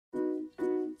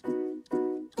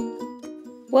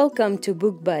Welcome to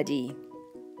Book Buddy.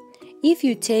 If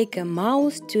You Take a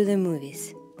Mouse to the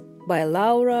Movies by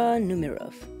Laura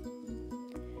Numeroff.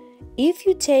 If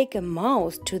you take a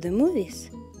mouse to the movies,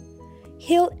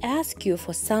 he'll ask you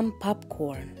for some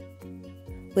popcorn.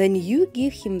 When you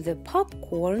give him the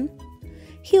popcorn,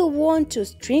 he'll want to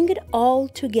string it all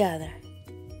together.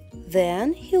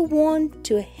 Then he'll want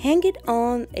to hang it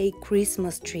on a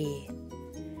Christmas tree.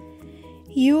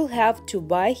 You'll have to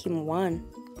buy him one.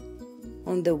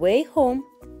 On the way home,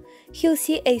 he'll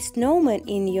see a snowman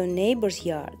in your neighbor's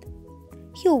yard.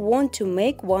 He'll want to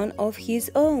make one of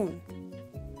his own.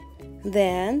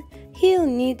 Then he'll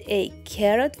need a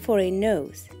carrot for a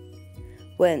nose.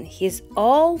 When he's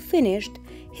all finished,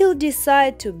 he'll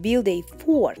decide to build a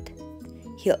fort.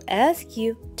 He'll ask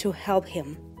you to help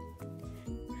him.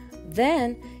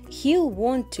 Then he'll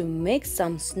want to make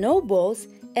some snowballs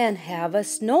and have a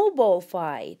snowball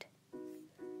fight.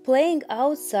 Playing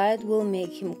outside will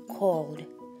make him cold.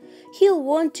 He'll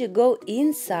want to go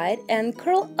inside and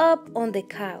curl up on the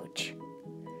couch.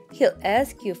 He'll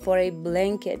ask you for a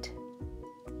blanket.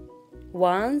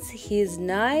 Once he's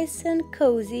nice and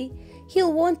cozy,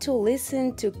 he'll want to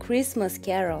listen to Christmas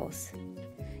carols.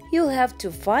 You'll have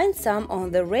to find some on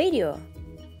the radio.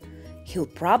 He'll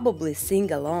probably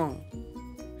sing along.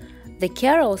 The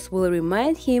carols will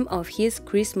remind him of his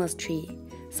Christmas tree,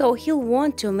 so he'll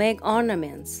want to make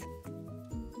ornaments.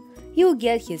 You'll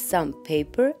get him some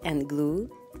paper and glue.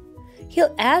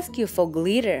 He'll ask you for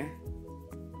glitter.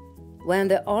 When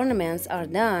the ornaments are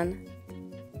done,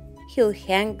 he'll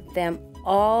hang them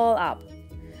all up.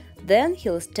 Then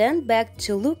he'll stand back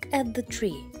to look at the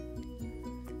tree.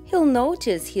 He'll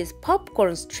notice his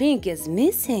popcorn string is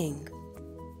missing.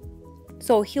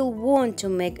 So he'll want to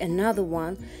make another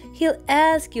one. He'll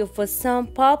ask you for some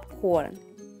popcorn.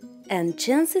 And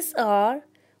chances are,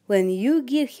 when you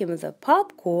give him the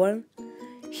popcorn,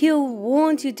 he'll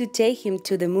want you to take him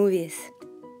to the movies.